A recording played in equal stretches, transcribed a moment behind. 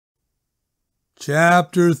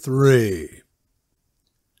Chapter 3.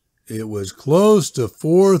 It was close to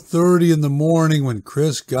 4:30 in the morning when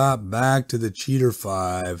Chris got back to the Cheater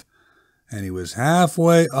 5, and he was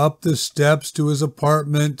halfway up the steps to his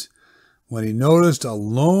apartment when he noticed a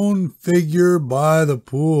lone figure by the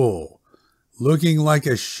pool, looking like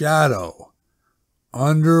a shadow,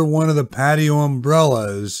 under one of the patio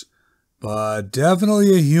umbrellas, but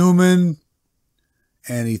definitely a human.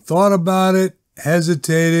 And he thought about it,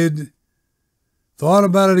 hesitated, thought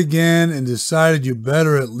about it again, and decided you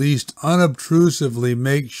better at least unobtrusively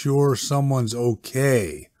make sure someone's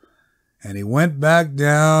okay. And he went back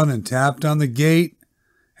down and tapped on the gate,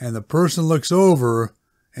 and the person looks over,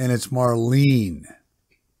 and it's Marlene.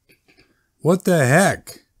 "What the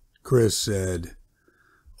heck?" Chris said.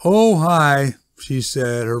 "Oh, hi," she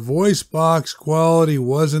said. Her voice box quality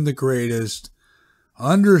wasn't the greatest.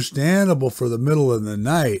 Understandable for the middle of the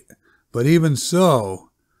night, but even so.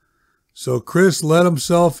 So Chris let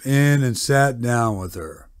himself in and sat down with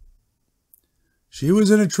her. She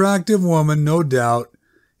was an attractive woman, no doubt,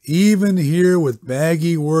 even here with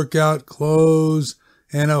baggy workout clothes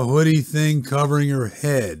and a hoodie thing covering her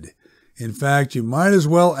head. In fact, you might as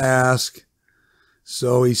well ask.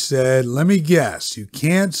 So he said, "Let me guess, you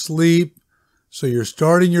can't sleep, so you're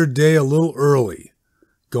starting your day a little early,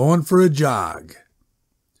 going for a jog."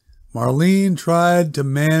 Marlene tried to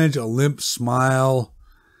manage a limp smile.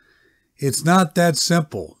 "It's not that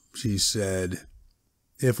simple," she said.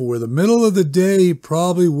 "If it were the middle of the day, he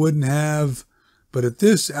probably wouldn't have, but at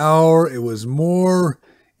this hour it was more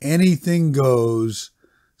anything goes."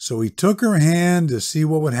 So he took her hand to see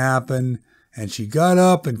what would happen, and she got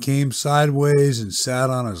up and came sideways and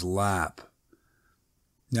sat on his lap.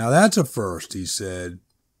 "Now that's a first," he said.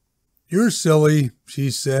 "You're silly,"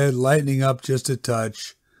 she said, lightening up just a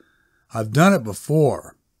touch. "I've done it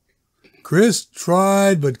before." Chris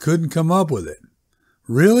tried but couldn't come up with it.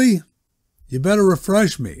 "Really? You better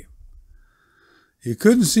refresh me." You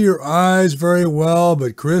couldn't see her eyes very well,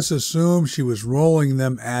 but Chris assumed she was rolling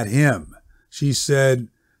them at him. She said,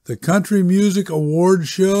 "The Country Music Award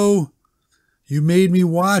show? You made me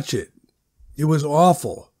watch it. It was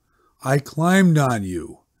awful. I climbed on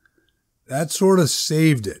you. That sort of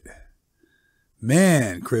saved it."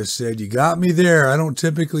 "Man," Chris said, "you got me there. I don't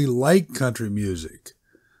typically like country music.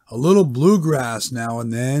 A little bluegrass now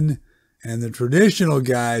and then, and the traditional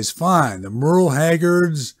guys fine. The Merle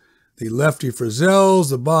Haggards, the Lefty Frizzells,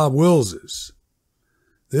 the Bob Willses."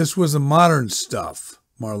 "This was the modern stuff,"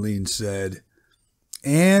 Marlene said.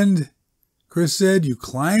 "And," Chris said, "you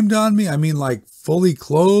climbed on me? I mean, like fully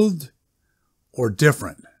clothed? Or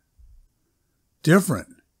different?" "Different,"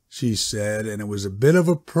 she said, and it was a bit of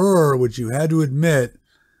a purr, which you had to admit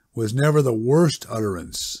was never the worst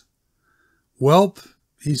utterance. "Welp,"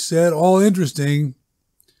 he said, "all interesting,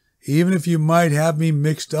 even if you might have me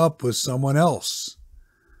mixed up with someone else."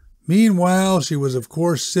 Meanwhile, she was of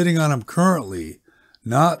course sitting on him currently,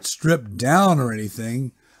 not stripped down or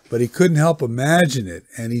anything, but he couldn't help imagine it,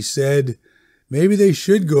 and he said, "Maybe they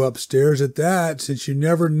should go upstairs at that, since you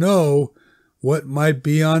never know what might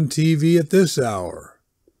be on TV at this hour."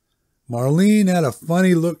 Marlene had a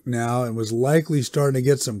funny look now and was likely starting to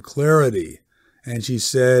get some clarity, and she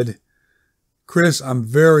said, "Chris, I'm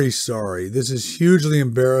very sorry. This is hugely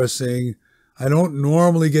embarrassing. I don't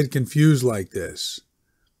normally get confused like this."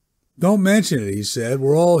 "Don't mention it," he said.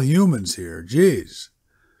 "We're all humans here. Geez."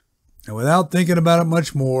 And without thinking about it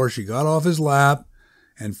much more, she got off his lap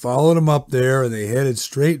and followed him up there, and they headed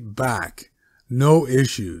straight back. No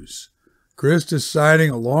issues. Chris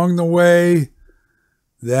deciding along the way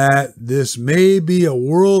that this may be a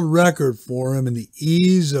world record for him in the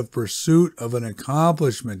ease of pursuit of an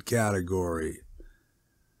accomplishment category.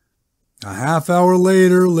 A half hour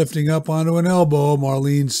later, lifting up onto an elbow,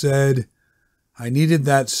 Marlene said, "I needed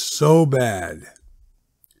that so bad."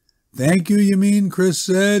 "Thank you, you mean?" Chris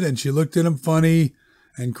said, and she looked at him funny,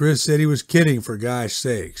 and Chris said he was kidding, for gosh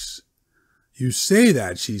sakes. "You say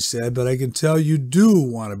that," she said, "but I can tell you do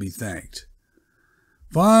want to be thanked."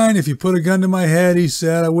 "Fine, if you put a gun to my head," he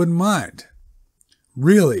said, "I wouldn't mind."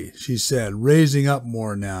 "Really," she said, raising up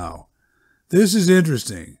more now. "This is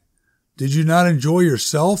interesting. Did you not enjoy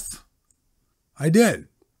yourself?" "I did."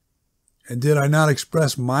 "And did I not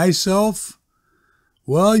express myself?"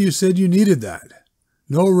 "Well, you said you needed that.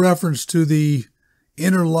 No reference to the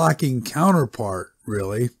interlocking counterpart,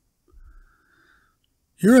 really."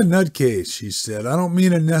 "You're a nutcase," she said. "I don't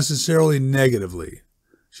mean it necessarily negatively."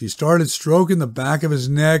 She started stroking the back of his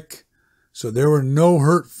neck, so there were no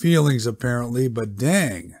hurt feelings apparently, but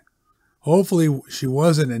dang. Hopefully she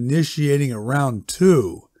wasn't initiating a round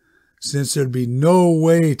two, since there'd be no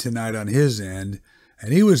way tonight on his end,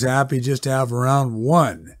 and he was happy just to have round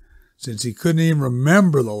one, since he couldn't even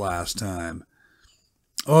remember the last time.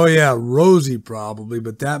 Oh yeah, Rosie probably,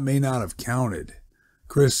 but that may not have counted.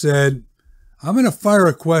 Chris said, I'm going to fire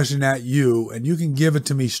a question at you, and you can give it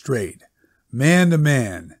to me straight, man to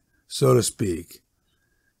man, so to speak.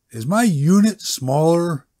 Is my unit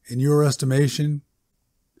smaller in your estimation?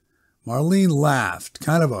 Marlene laughed,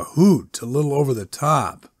 kind of a hoot, a little over the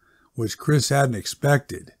top, which Chris hadn't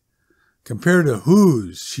expected. Compared to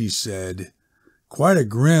whose, she said, quite a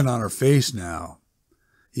grin on her face now.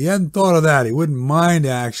 He hadn't thought of that. He wouldn't mind,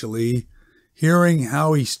 actually, hearing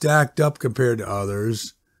how he stacked up compared to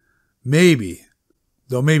others. Maybe,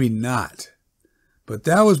 though maybe not. But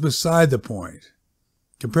that was beside the point.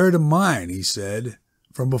 Compared to mine, he said,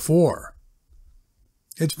 from before.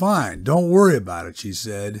 It's fine. Don't worry about it, she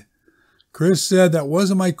said. Chris said that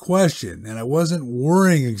wasn't my question, and I wasn't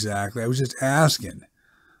worrying exactly. I was just asking.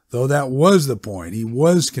 Though that was the point. He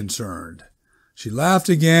was concerned. She laughed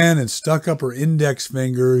again and stuck up her index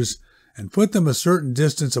fingers and put them a certain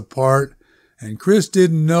distance apart, and Chris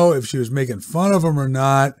didn't know if she was making fun of him or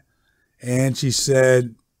not, and she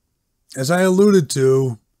said, as I alluded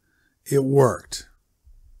to, it worked.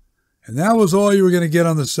 And that was all you were going to get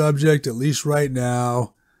on the subject, at least right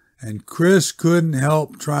now, and Chris couldn't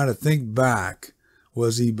help trying to think back.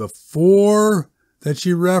 Was he before that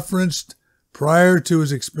she referenced, prior to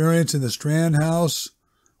his experience in the Strand house,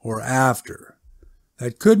 or after?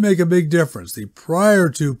 That could make a big difference. The prior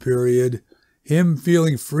to period, him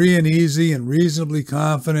feeling free and easy and reasonably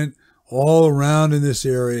confident all around in this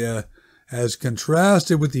area, as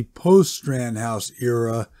contrasted with the post-Strand house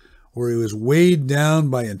era where he was weighed down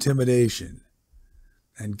by intimidation.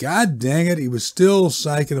 And god dang it, he was still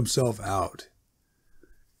psyching himself out.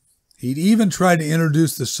 He'd even tried to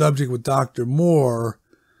introduce the subject with Dr. Moore,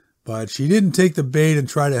 but she didn't take the bait and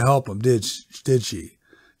try to help him, did she?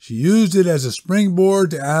 She used it as a springboard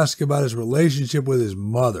to ask about his relationship with his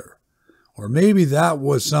mother. Or maybe that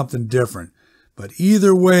was something different. But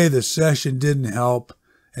either way, the session didn't help,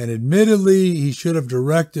 and admittedly, he should have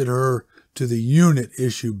directed her to the unit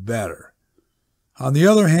issue better. On the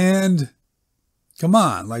other hand, come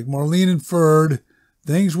on, like Marlene inferred,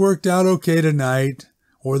 things worked out okay tonight,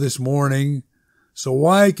 or this morning, so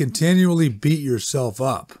why continually beat yourself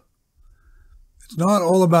up? It's not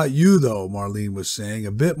all about you, though, Marlene was saying,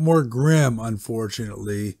 a bit more grim,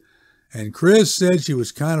 unfortunately, and Chris said she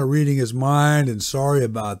was kind of reading his mind and sorry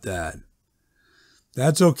about that.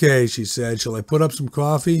 That's okay, she said. Shall I put up some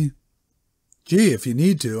coffee? Gee, if you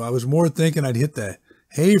need to. I was more thinking I'd hit the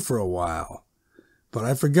hay for a while. But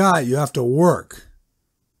I forgot you have to work.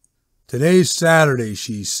 Today's Saturday,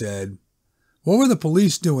 she said. What were the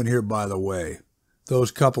police doing here, by the way,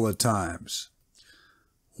 those couple of times?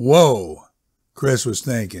 Whoa, Chris was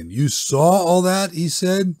thinking. You saw all that, he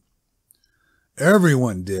said.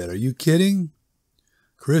 Everyone did. Are you kidding?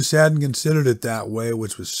 Chris hadn't considered it that way,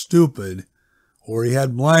 which was stupid, or he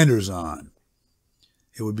had blinders on.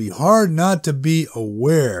 It would be hard not to be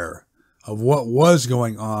aware of what was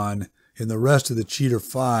going on in the rest of the Cheater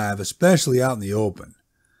 5, especially out in the open.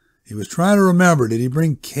 He was trying to remember, did he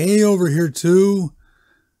bring Kay over here too?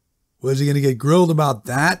 Was he going to get grilled about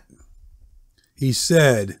that? He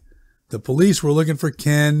said, the police were looking for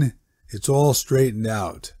Ken. It's all straightened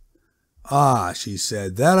out. Ah, she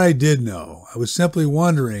said, that I did know. I was simply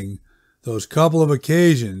wondering, those couple of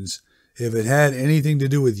occasions, if it had anything to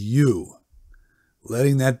do with you.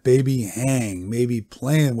 Letting that baby hang, maybe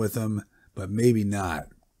playing with him, but maybe not.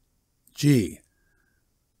 Gee,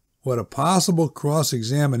 what a possible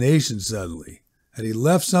cross-examination suddenly. Had he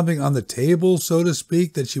left something on the table, so to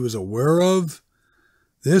speak, that she was aware of?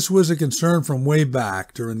 This was a concern from way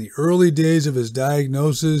back, during the early days of his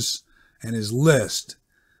diagnosis and his list,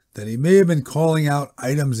 that he may have been calling out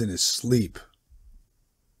items in his sleep.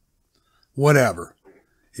 Whatever.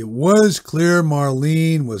 It was clear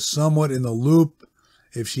Marlene was somewhat in the loop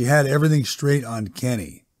if she had everything straight on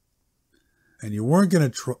Kenny. And you weren't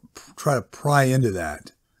going to try to pry into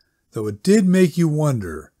that. Though it did make you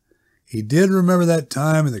wonder. He did remember that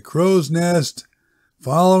time in the crow's nest,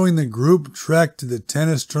 following the group trek to the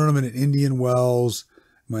tennis tournament at Indian Wells,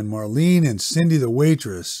 when Marlene and Cindy the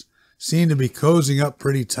waitress seemed to be cozying up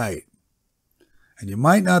pretty tight. And you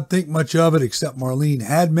might not think much of it, except Marlene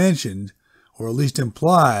had mentioned, or at least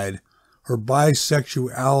implied, her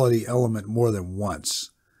bisexuality element more than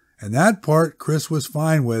once. And that part Chris was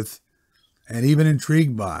fine with, and even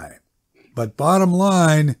intrigued by. But bottom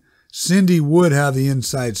line, Cindy would have the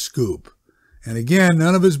inside scoop. And again,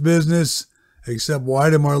 none of his business, except why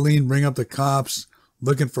did Marlene bring up the cops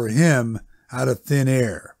looking for him out of thin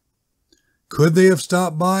air? Could they have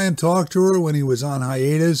stopped by and talked to her when he was on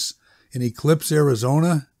hiatus in Eclipse,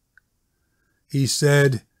 Arizona? He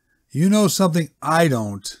said, "You know something I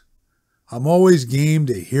don't. I'm always game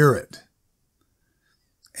to hear it."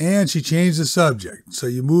 And she changed the subject. So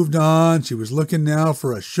you moved on. She was looking now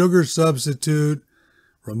for a sugar substitute,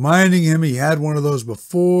 reminding him he had one of those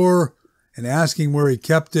before and asking where he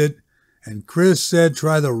kept it. And Chris said,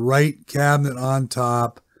 try the right cabinet on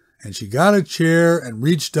top. And she got a chair and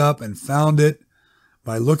reached up and found it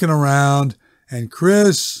by looking around. And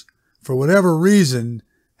Chris, for whatever reason,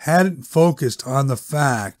 hadn't focused on the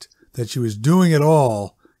fact that she was doing it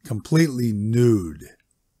all completely nude.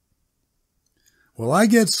 "Will I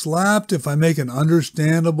get slapped if I make an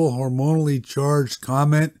understandable, hormonally charged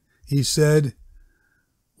comment?" he said.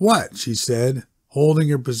 "What?" she said, holding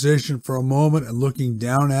her position for a moment and looking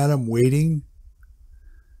down at him, waiting.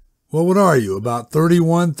 "Well, what are you, about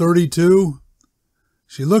 31, 32?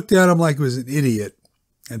 She looked at him like he was an idiot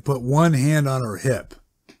and put one hand on her hip.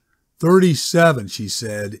 37, she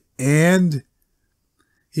said, and...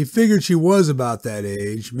 He figured she was about that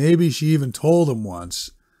age. Maybe she even told him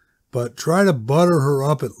once. But try to butter her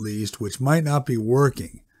up at least, which might not be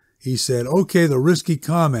working. He said, "Okay, the risky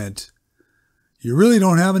comment. You really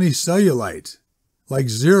don't have any cellulite, like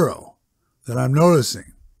zero, that I'm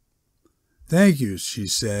noticing." "Thank you," she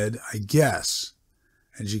said, "I guess."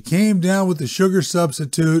 And she came down with the sugar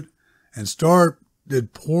substitute and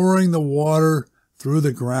started pouring the water through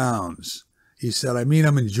the grounds. He said, "I mean,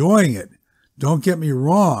 I'm enjoying it. Don't get me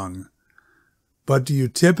wrong. But do you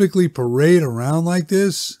typically parade around like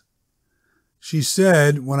this?" She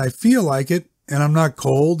said, "When I feel like it and I'm not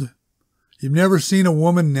cold." "You've never seen a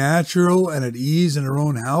woman natural and at ease in her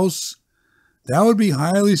own house? That would be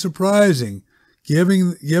highly surprising,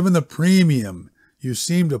 given the premium you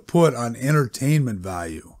seem to put on entertainment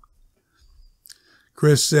value."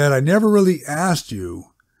 Chris said, "I never really asked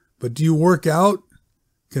you, but do you work out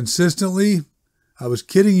consistently? I was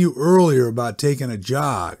kidding you earlier about taking a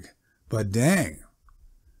jog, but dang."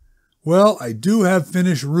 "Well, I do have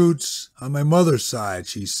Finnish roots on my mother's side,"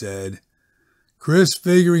 she said. Chris,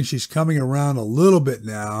 figuring she's coming around a little bit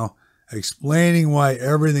now, explaining why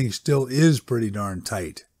everything still is pretty darn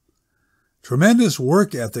tight. "Tremendous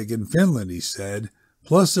work ethic in Finland," he said.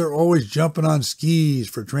 "Plus they're always jumping on skis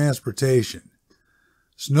for transportation."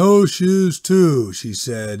 "Snowshoes too," she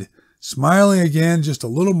said, smiling again just a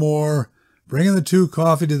little more, bringing the two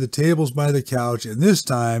coffee to the tables by the couch, and this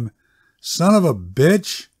time, son of a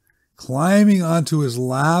bitch, climbing onto his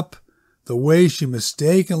lap the way she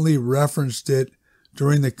mistakenly referenced it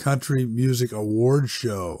during the Country Music Awards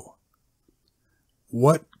show.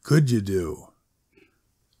 What could you do?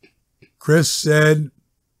 Chris said,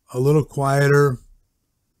 a little quieter,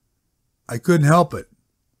 "I couldn't help it.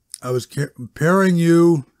 I was comparing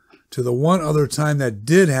you to the one other time that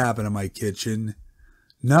did happen in my kitchen.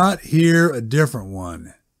 Not here, a different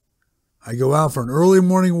one. I go out for an early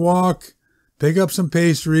morning walk, pick up some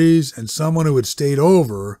pastries, and someone who had stayed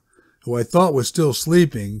over, who I thought was still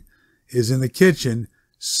sleeping, is in the kitchen,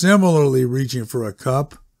 similarly reaching for a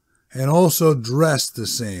cup, and also dressed the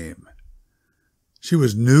same." "She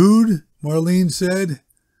was nude?" Marlene said.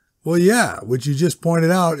 "Well, yeah, which you just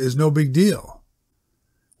pointed out is no big deal."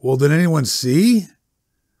 "Well, did anyone see?"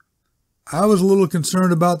 "I was a little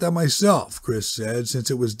concerned about that myself," Chris said,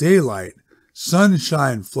 "since it was daylight,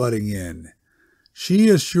 sunshine flooding in. She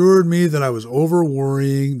assured me that I was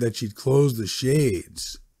over-worrying, that she'd closed the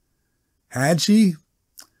shades." "Had she?"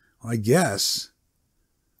 "I guess.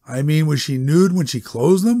 I mean, was she nude when she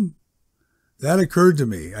closed them?" "That occurred to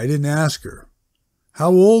me. I didn't ask her."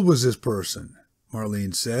 "How old was this person?"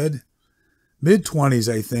 Marlene said. "Mid-20s,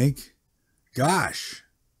 I think." "Gosh,"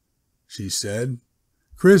 she said.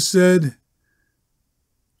 Chris said,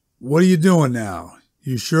 "What are you doing now?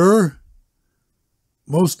 You sure?"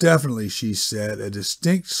 "Most definitely," she said, a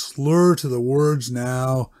distinct slur to the words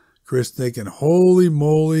now, Chris thinking, "Holy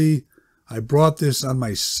moly, I brought this on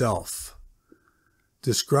myself."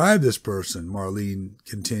 "Describe this person," Marlene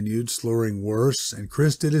continued, slurring worse, and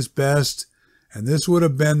Chris did his best, and this would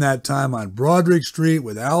have been that time on Broderick Street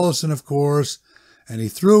with Allison, of course, and he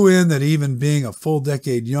threw in that even being a full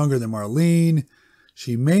decade younger than Marlene,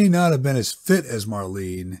 she may not have been as fit as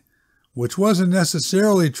Marlene, which wasn't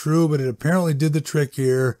necessarily true, but it apparently did the trick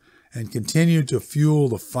here and continued to fuel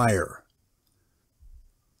the fire.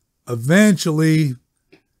 Eventually,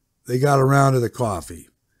 they got around to the coffee,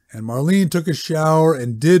 and Marlene took a shower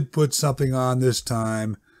and did put something on this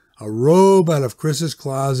time, a robe out of Chris's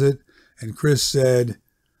closet, and Chris said,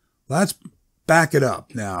 "Let's back it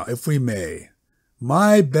up now, if we may.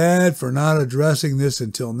 My bad for not addressing this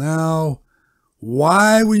until now.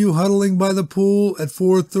 Why were you huddling by the pool at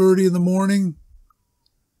 4:30 in the morning?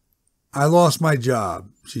 I lost my job,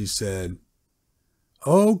 she said.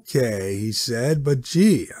 Okay, he said, but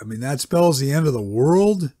gee, that spells the end of the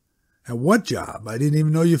world. And what job? I didn't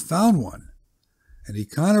even know you found one. And he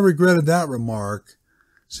kind of regretted that remark,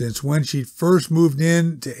 since when she first moved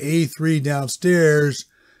in to A3 downstairs,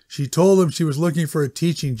 she told him she was looking for a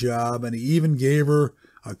teaching job, and he even gave her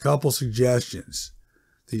a couple suggestions.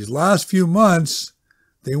 These last few months,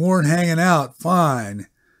 they weren't hanging out fine,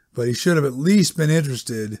 but he should have at least been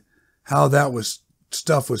interested how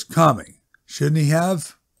stuff was coming. Shouldn't he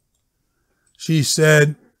have? She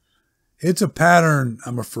said, It's a pattern,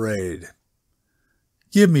 I'm afraid.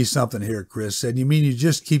 Give me something here, Chris said. You mean you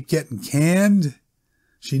just keep getting canned?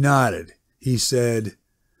 She nodded. He said,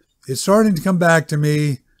 It's starting to come back to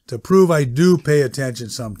me to prove I do pay attention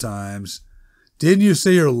sometimes. Didn't you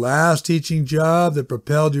say your last teaching job that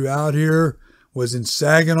propelled you out here was in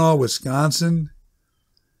Saginaw, Wisconsin?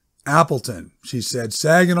 Appleton, she said.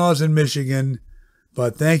 Saginaw's in Michigan,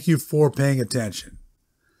 but thank you for paying attention.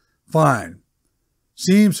 Fine.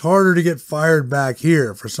 Seems harder to get fired back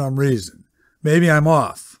here for some reason. Maybe I'm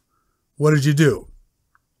off. What did you do?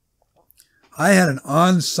 I had an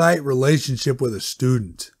on-site relationship with a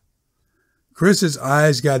student. Chris's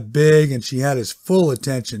eyes got big and she had his full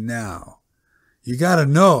attention now. You gotta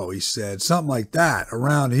know, he said, something like that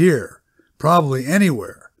around here, probably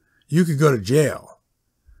anywhere. You could go to jail.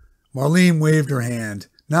 Marlene waved her hand.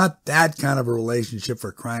 Not that kind of a relationship,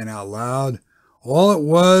 for crying out loud. All it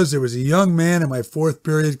was, there was a young man in my fourth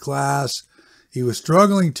period class. He was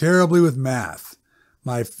struggling terribly with math.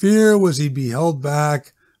 My fear was he'd be held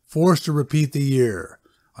back, forced to repeat the year.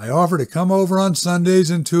 I offered to come over on Sundays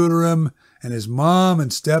and tutor him, and his mom and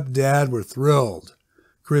stepdad were thrilled.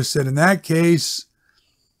 Chris said, in that case,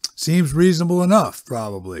 seems reasonable enough,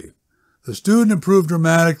 probably. The student improved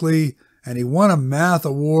dramatically, and he won a math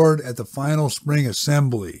award at the final spring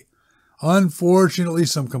assembly. Unfortunately,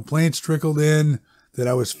 some complaints trickled in that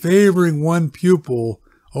I was favoring one pupil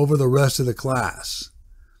over the rest of the class.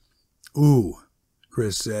 Ooh,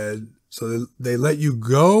 Chris said. So they let you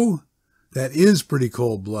go? That is pretty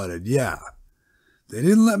cold-blooded, yeah. They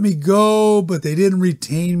didn't let me go, but they didn't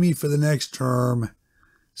retain me for the next term.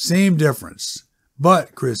 Same difference.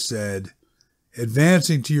 But, Chris said,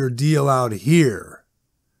 advancing to your deal out here.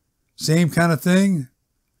 Same kind of thing?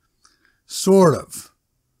 Sort of.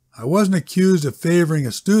 I wasn't accused of favoring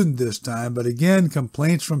a student this time, but again,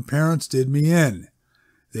 complaints from parents did me in.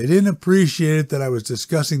 They didn't appreciate that I was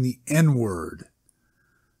discussing the N-word.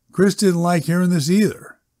 Chris didn't like hearing this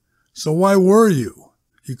either. So why were you?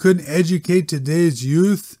 You couldn't educate today's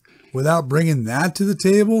youth without bringing that to the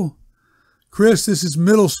table? Chris, this is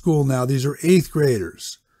middle school now. These are 8th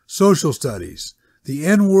graders. Social studies. The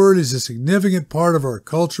N-word is a significant part of our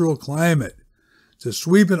cultural climate. To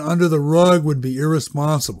sweep it under the rug would be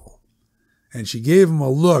irresponsible. And she gave him a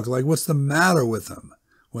look like, what's the matter with him?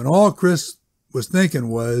 When all Chris was thinking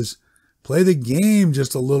was, play the game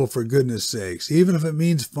just a little for goodness sakes, even if it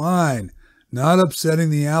means fine, not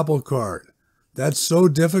upsetting the apple cart. That's so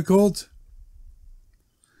difficult?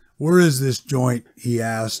 Where is this joint? He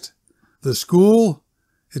asked. The school?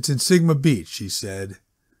 It's in Sigma Beach, she said.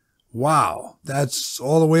 Wow, that's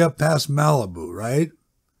all the way up past Malibu, right?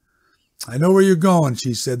 I know where you're going,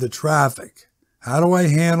 she said. The traffic. How do I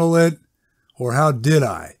handle it? Or how did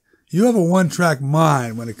I? You have a one-track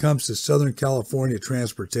mind when it comes to Southern California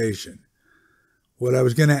transportation. What I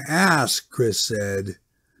was going to ask, Chris said,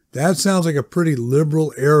 that sounds like a pretty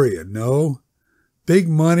liberal area, no? Big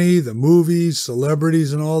money, the movies,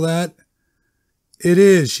 celebrities, and all that? It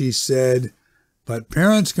is, she said, but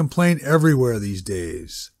parents complain everywhere these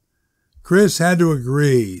days. Chris had to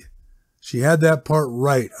agree. She had that part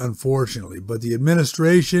right, unfortunately, but the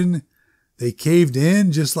administration, they caved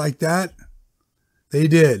in just like that? They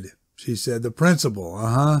did, she said. The principal,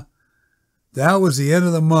 That was the end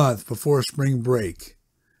of the month before spring break.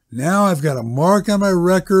 Now I've got a mark on my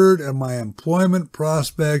record and my employment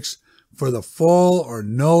prospects for the fall are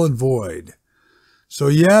null and void. So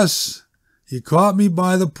yes, you caught me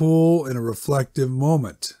by the pool in a reflective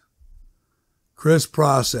moment. Chris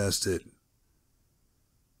processed it.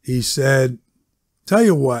 He said, tell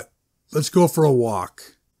you what, let's go for a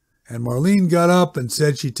walk. And Marlene got up and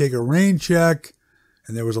said she'd take a rain check,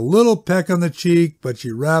 and there was a little peck on the cheek, but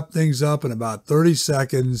she wrapped things up in about 30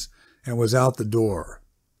 seconds and was out the door.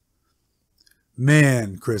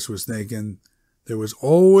 Man, Chris was thinking, there was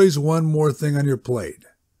always one more thing on your plate,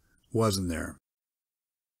 wasn't there?